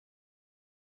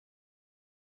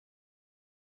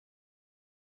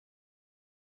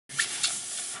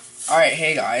Alright,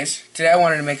 hey guys. Today I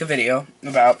wanted to make a video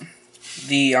about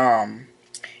the a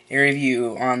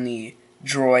review on the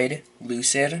Droid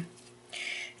Lucid.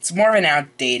 It's more of an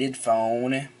outdated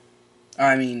phone.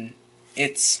 I mean,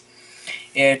 it's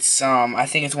I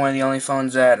think it's one of the only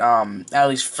phones that at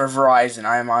least for Verizon,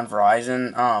 I am on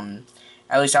Verizon.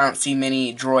 At least I don't see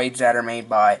many Droids that are made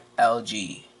by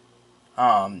LG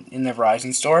in the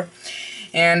Verizon store.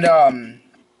 And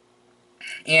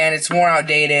it's more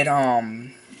outdated.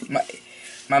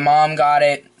 My mom got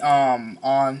it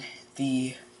on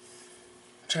the,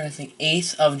 I'm trying to think,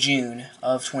 8th of June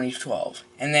of 2012.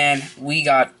 And then we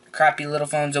got crappy little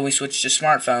phones and we switched to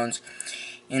smartphones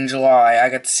in July. I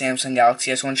got the Samsung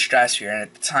Galaxy S1 Stratosphere, and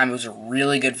at the time it was a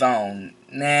really good phone.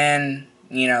 And then,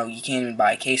 you know, you can't even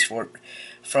buy a case for it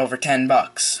for over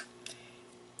 $10.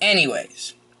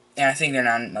 Anyways, and I think they're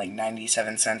now like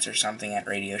 97 cents or something at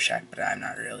Radio Shack, but I'm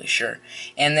not really sure.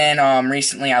 And then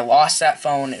recently I lost that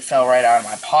phone. It fell right out of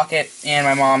my pocket, and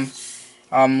my mom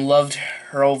loved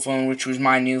her old phone, which was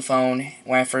my new phone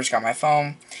when I first got my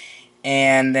phone.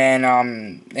 And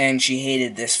then she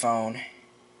hated this phone.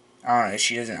 I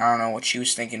don't know what she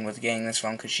was thinking with getting this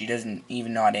phone, because she doesn't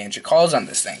even know how to answer calls on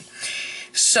this thing.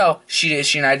 So she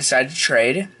and I decided to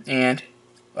trade, and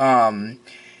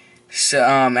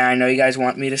and I know you guys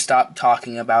want me to stop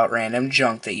talking about random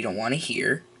junk that you don't want to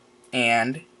hear.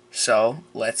 And so,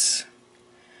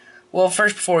 well,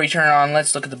 first, before we turn it on,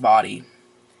 let's look at the body.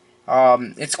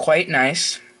 It's quite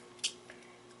nice.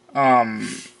 Yeah,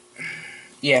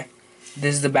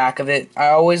 this is the back of it. I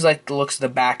always like the looks of the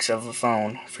backs of a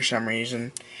phone, for some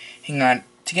reason. Hang on.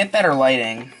 To get better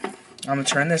lighting, I'm going to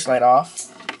turn this light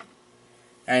off.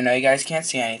 I know you guys can't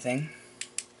see anything.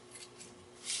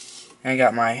 I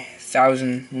got my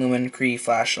 1000 lumen Cree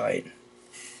flashlight,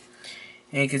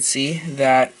 and you can see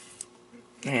that,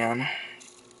 you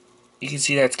can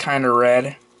see that it's kind of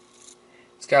red.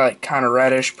 It's got like kind of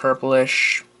reddish,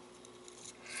 purplish.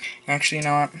 Actually, you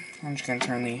know what? I'm just gonna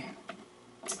turn the.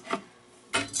 I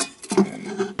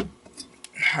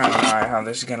don't know how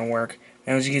this is gonna work.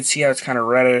 And as you can see, how it's kind of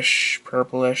reddish,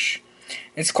 purplish.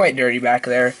 It's quite dirty back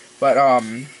there, but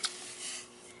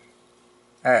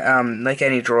like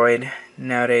any Droid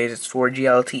nowadays, it's 4G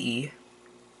LTE,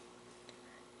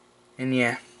 and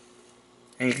yeah,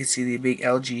 and you can see the big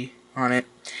LG on it,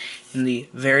 and the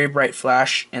very bright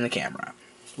flash in the camera,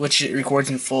 which it records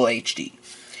in full HD.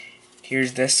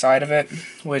 Here's this side of it,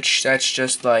 which that's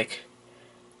just a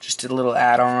little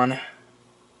add-on.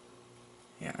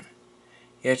 Yeah,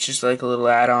 it's just like a little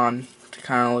add-on to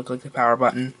kind of look like the power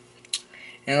button,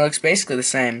 and it looks basically the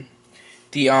same.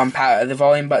 The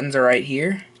volume buttons are right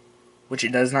here, which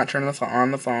it does not turn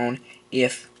on the phone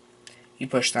if you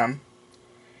push them.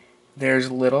 There's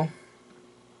a little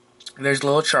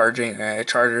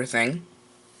charger thing,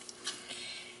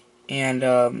 and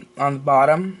on the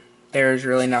bottom there's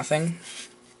really nothing.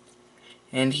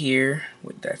 And here,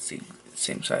 that's the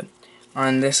same side.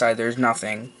 On this side there's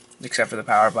nothing except for the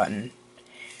power button,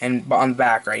 and on the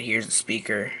back right here's the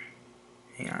speaker.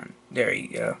 Hang on, there you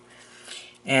go.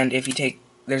 And if you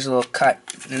there's a little cut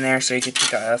in there so you can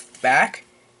take a back.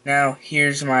 Now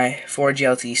here's my 4G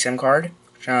LTE SIM card,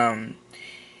 which I'm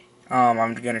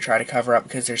gonna try to cover up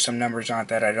because there's some numbers on it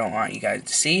that I don't want you guys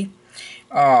to see.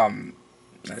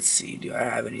 Let's see, do I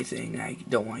have anything I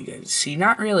don't want you guys to see?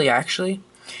 Not really, actually.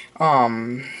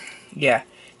 Yeah,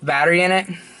 the battery in it.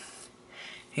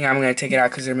 Hang on, I'm gonna take it out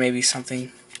because there may be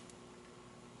something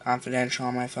confidential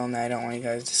on my phone that I don't want you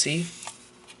guys to see.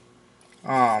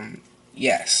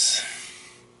 Yes.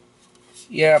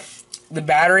 Yep. The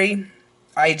battery,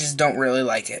 I just don't really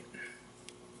like it.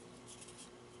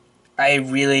 I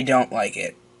really don't like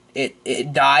it.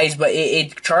 It dies, but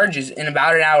it charges in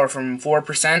about an hour. From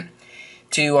 4%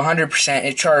 to 100%.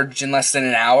 It charged in less than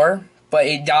an hour, but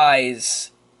it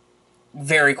dies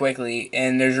very quickly,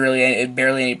 and there's really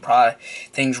barely any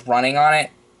things running on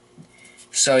it.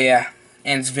 So yeah,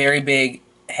 and it's very big,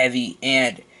 heavy,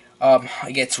 and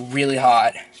it gets really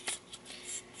hot.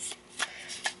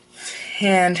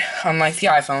 And unlike the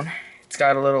iPhone, it's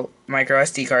got a little micro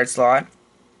SD card slot,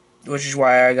 which is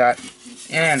why I got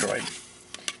an Android.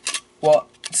 Well,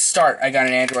 to start, I got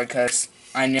an Android because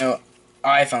I knew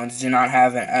iPhones do not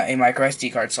have a micro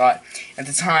SD card slot. At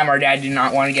the time, our dad did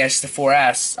not want to get us the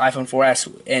 4S, iPhone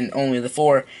 4S, and only the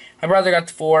 4. My brother got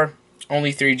the 4,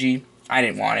 only 3G. I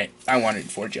didn't want it. I wanted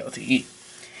 4G LTE.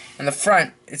 On the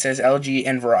front, it says LG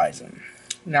and Verizon.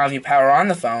 Now, if you power on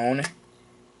the phone,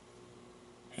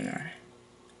 hang on.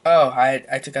 Oh,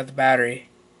 I took out the battery.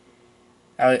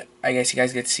 I guess you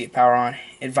guys get to see it power on.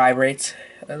 It vibrates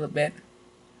a little bit.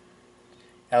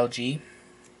 LG.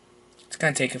 It's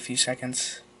going to take a few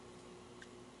seconds.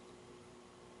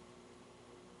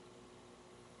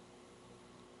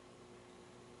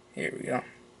 Here we go.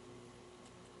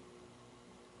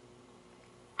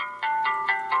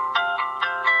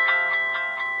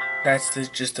 That's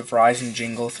just the Verizon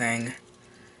jingle thing.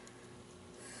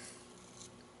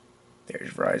 There's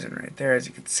Verizon right there, as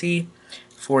you can see.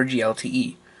 4G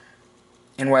LTE.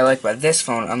 And what I like about this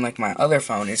phone, unlike my other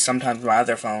phone, is sometimes my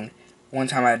other phone, one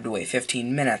time I had to wait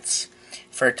 15 minutes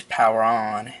for it to power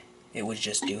on. It was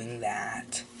just doing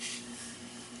that.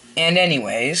 And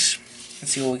anyways,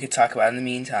 let's see what we could talk about in the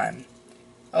meantime.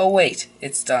 Oh wait,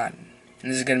 it's done.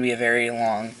 And this is going to be a very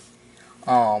long,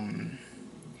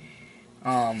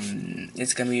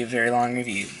 it's going to be a very long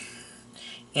review.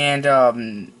 And,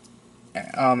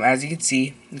 as you can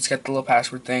see, it's got the little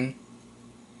password thing.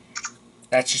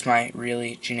 That's just my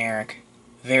really generic,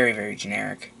 very, very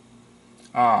generic,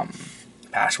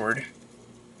 password.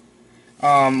 What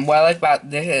I like about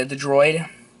the Droid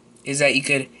is that you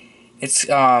could, it's,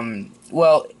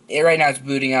 well, right now it's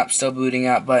booting up, still booting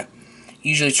up, but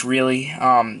usually it's really,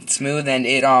 smooth, and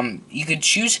it, you could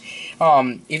choose,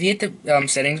 if you hit the,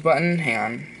 settings button, hang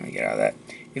on, let me get out of that.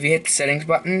 If you hit the settings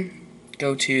button,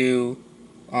 go to,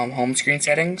 home screen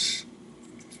settings,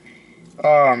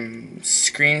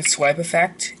 screen swipe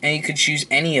effect, and you could choose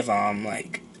any of them,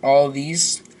 like all of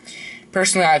these.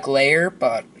 Personally, I like layer,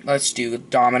 but let's do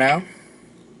domino.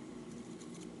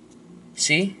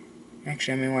 See?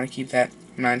 Actually, I may want to keep that.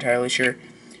 I'm not entirely sure.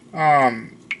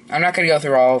 I'm not gonna go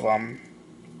through all of them,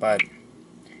 but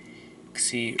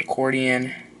see,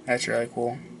 accordion. That's really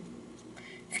cool.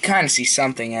 You can kind of see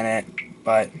something in it,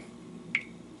 but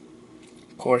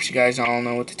of course, you guys all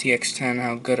know with the TX10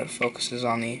 how good it focuses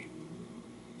on the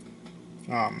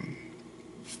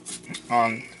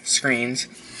on screens.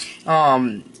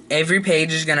 Every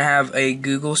page is gonna have a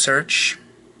Google search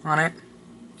on it.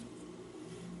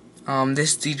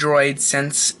 This is the Droid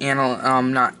Sense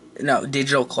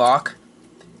digital clock.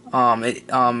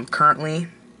 Currently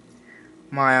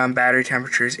my battery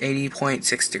temperature is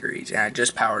 80.6 degrees, and I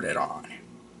just powered it on.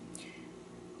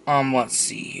 Let's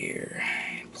see here.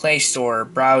 Play Store,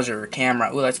 browser,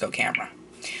 camera. Ooh, let's go camera.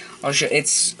 I'll show.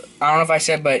 It's, I don't know if I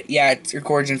said, but yeah, it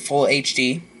records in full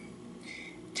HD.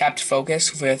 Tap to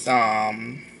focus with let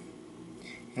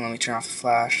me turn off the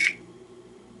flash.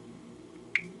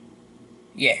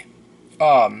 Yeah.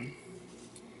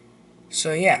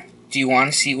 So yeah. Do you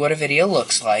want to see what a video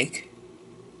looks like?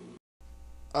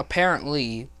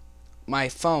 Apparently, my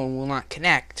phone will not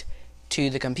connect to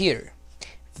the computer.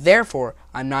 Therefore,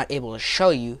 I'm not able to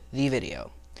show you the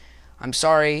video. I'm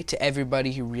sorry to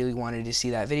everybody who really wanted to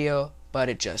see that video, but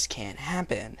it just can't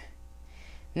happen.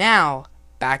 Now,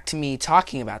 back to me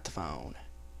talking about the phone.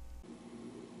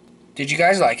 Did you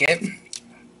guys like it?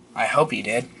 I hope you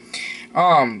did.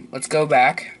 Let's go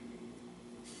back.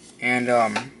 And,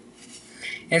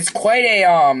 it's quite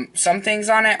a, some things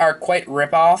on it are quite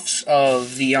rip-offs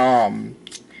of the,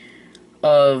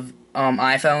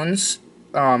 iPhones.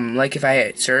 Like if I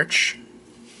hit search.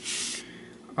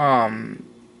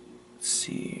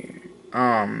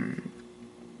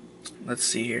 Let's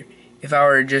see here. If I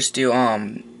were to just do,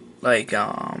 wait,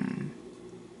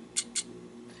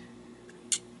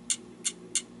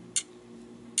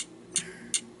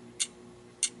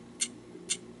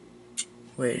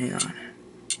 hang on.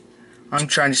 I'm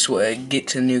trying to get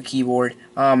to the new keyboard.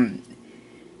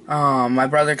 My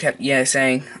brother kept,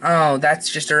 saying, oh, that's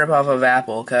just a ripoff of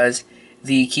Apple, because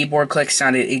the keyboard clicks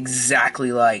sounded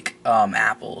exactly like,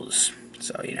 Apple's.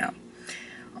 So, you know.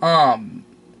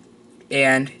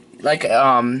 And, like,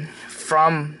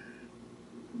 from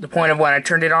the point of when I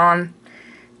turned it on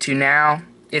to now,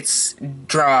 it's drained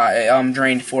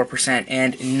 4%,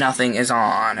 and nothing is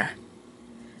on.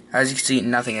 As you can see,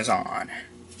 nothing is on.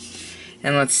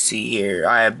 And let's see here.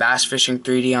 I have Bass Fishing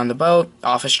 3D on the boat,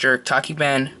 Office Jerk, Talkie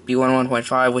Ben,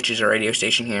 B11.5, which is a radio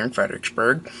station here in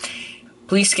Fredericksburg,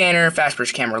 Police Scanner, Fast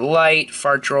Burst Camera Lite,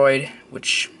 Fart Droid,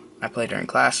 which I play during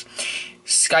class,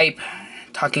 Skype,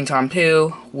 Talking Tom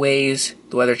 2, Waze,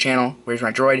 the Weather Channel, Where's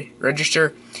My Droid,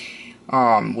 Register,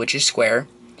 which is Square,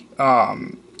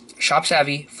 Shop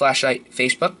Savvy, Flashlight,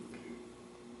 Facebook,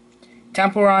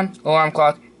 Temple Run, Alarm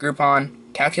Clock, Groupon,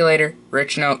 Calculator,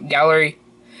 Rich Note, Gallery,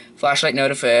 Flashlight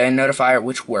Notifier,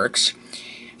 which works,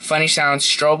 Funny Sounds,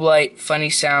 Strobe Light, Funny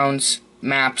Sounds,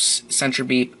 Maps, Sensor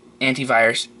Beep,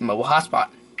 Antivirus, Mobile Hotspot.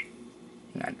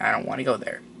 I don't want to go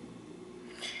there.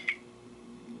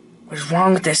 What's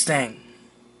wrong with this thing?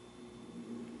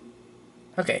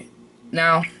 Okay,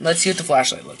 now let's see what the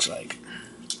flashlight looks like.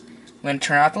 I'm going to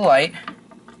turn out the light.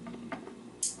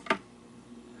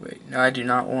 Wait, no, I do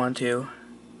not want to.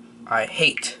 I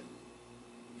hate.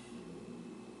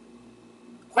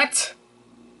 What?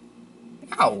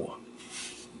 No.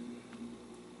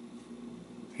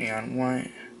 Hang on,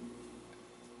 why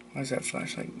is that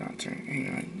flashlight not turning? Hang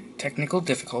on. Technical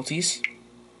difficulties.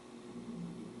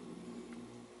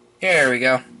 There we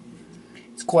go.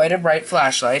 It's quite a bright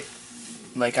flashlight.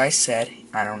 Like I said,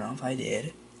 I don't know if I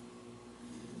did.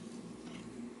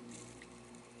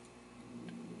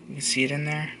 You can see it in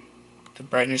there. The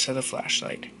brightness of the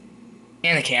flashlight.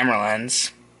 And the camera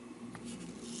lens.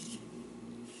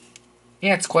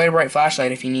 Yeah, it's quite a bright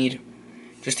flashlight if you need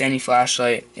just any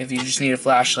flashlight. If you just need a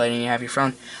flashlight and you have your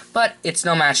phone. But it's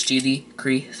no match to the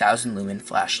Cree 1000 lumen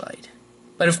flashlight.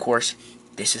 But of course,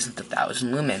 this isn't the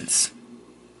 1000 lumens.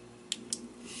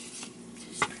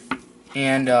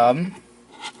 And,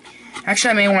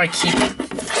 actually I may want to keep...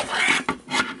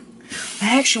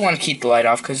 I actually want to keep the light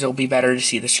off because it'll be better to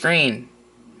see the screen.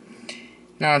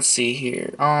 Now let's see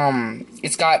here.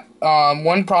 It's got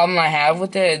one problem I have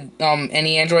with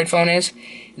any Android phone is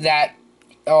that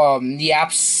the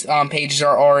apps pages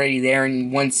are already there,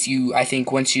 and once you have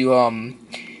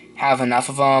enough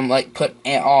of them, like put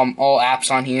all apps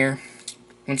on here,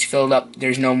 once you fill it up,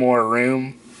 there's no more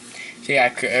room. So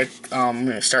yeah, I'm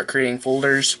gonna start creating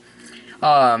folders.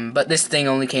 But this thing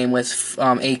only came with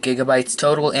 8 gigabytes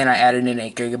total, and I added an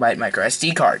 8 gigabyte micro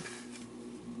SD card.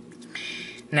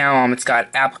 Now, it's got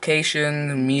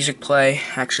applications, music play.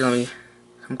 Actually, let me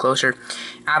come closer.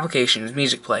 Applications,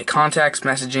 music play, contacts,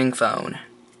 messaging, phone.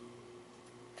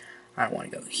 I don't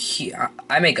want to go here.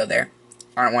 I may go there.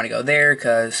 I don't want to go there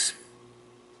because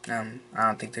I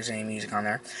don't think there's any music on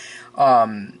there.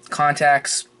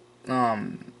 Contacts,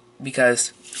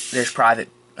 because there's private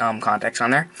contacts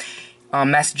on there.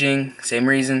 Messaging, same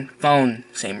reason. Phone,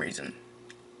 same reason.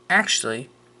 Actually,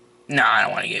 no, I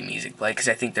don't want to get music play because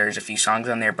I think there's a few songs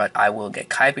on there, but I will get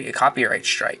copyright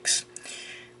strikes.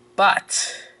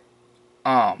 But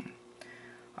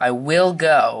I will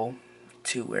go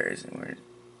to where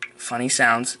funny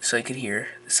sounds so you could hear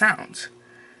the sounds.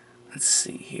 Let's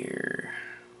see here.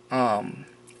 Oh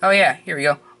yeah, here we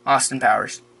go. Austin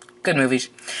Powers, good movies.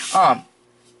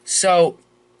 So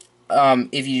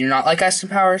if you do not like Austin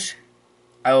Powers,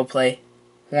 I will play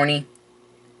Horny,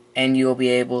 and you will be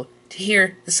able to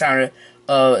hear the sound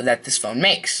that this phone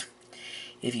makes.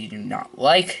 If you do not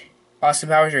like Austin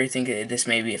Powers, or you think this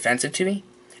may be offensive to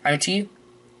you,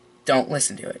 don't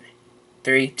listen to it.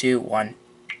 3, 2, 1.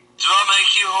 Do I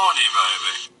make you horny,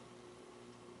 baby?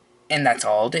 And that's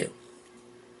all I'll do.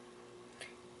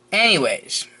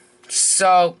 Anyways,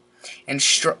 so, and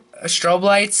strobe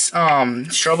light,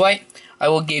 I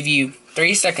will give you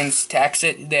 3 seconds to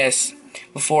exit this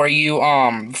before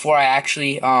I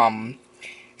actually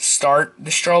start the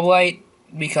strobe light,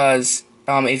 because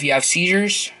if you have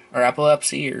seizures or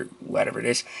epilepsy or whatever it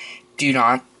is, do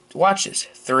not watch this.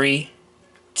 3,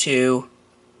 2,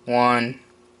 1.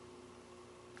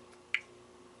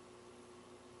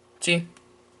 See?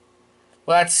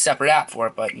 Well, that's a separate app for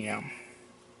it, but you know,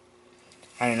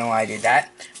 I don't know why I did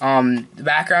that. The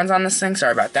backgrounds on this thing,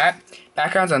 sorry about that.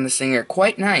 Backgrounds on this thing are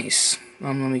quite nice.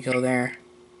 Let me go there.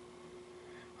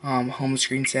 Home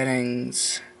screen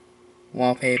settings,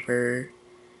 wallpaper,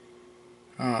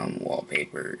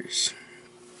 wallpapers.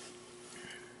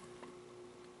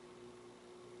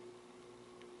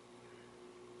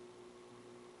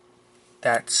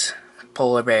 That's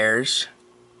polar bears,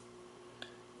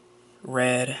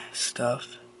 red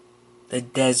stuff, the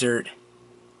desert,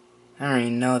 I don't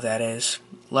even know what that is,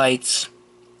 lights,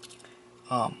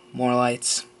 more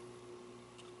lights,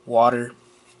 water,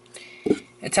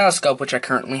 a telescope, which I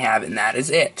currently have, and that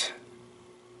is it.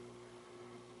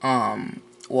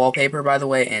 Wallpaper, by the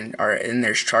way, and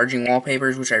there's charging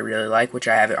wallpapers, which I really like, which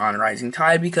I have it on Rising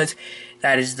Tide, because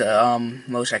that is the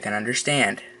most I can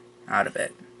understand out of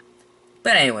it.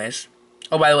 But anyways,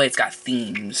 oh, by the way, it's got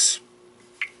themes.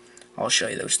 I'll show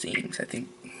you those themes, I think.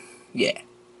 Yeah.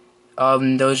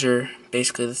 Those are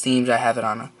basically the themes. I have it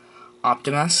on a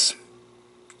Optimus.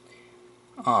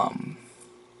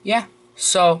 Yeah.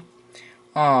 So,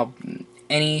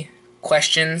 any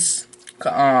questions,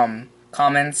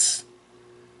 comments,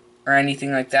 or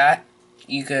anything like that,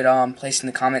 you could place in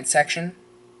the comment section.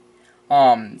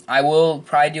 I will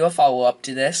probably do a follow-up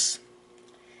to this.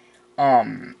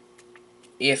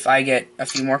 If I get a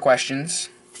few more questions.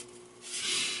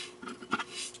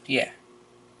 Yeah.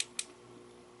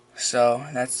 So,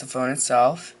 that's the phone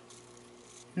itself.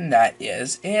 And that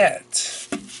is it.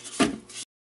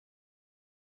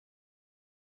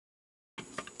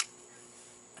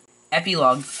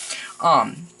 Epilogue.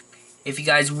 If you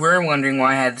guys were wondering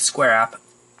why I had the Square app,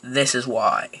 this is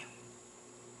why.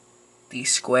 The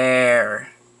Square.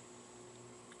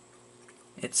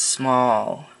 It's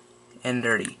small and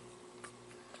dirty.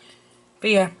 But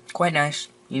yeah, quite nice.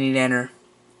 You need to enter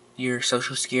your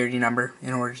social security number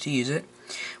in order to use it,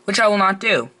 which I will not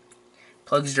do.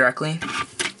 Plugs directly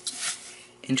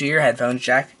into your headphones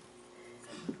jack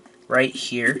right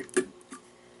here,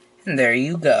 and there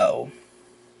you go.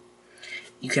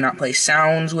 You cannot play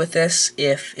sounds with this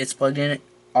if it's plugged in,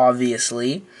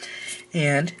 obviously,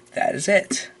 and that is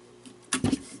it.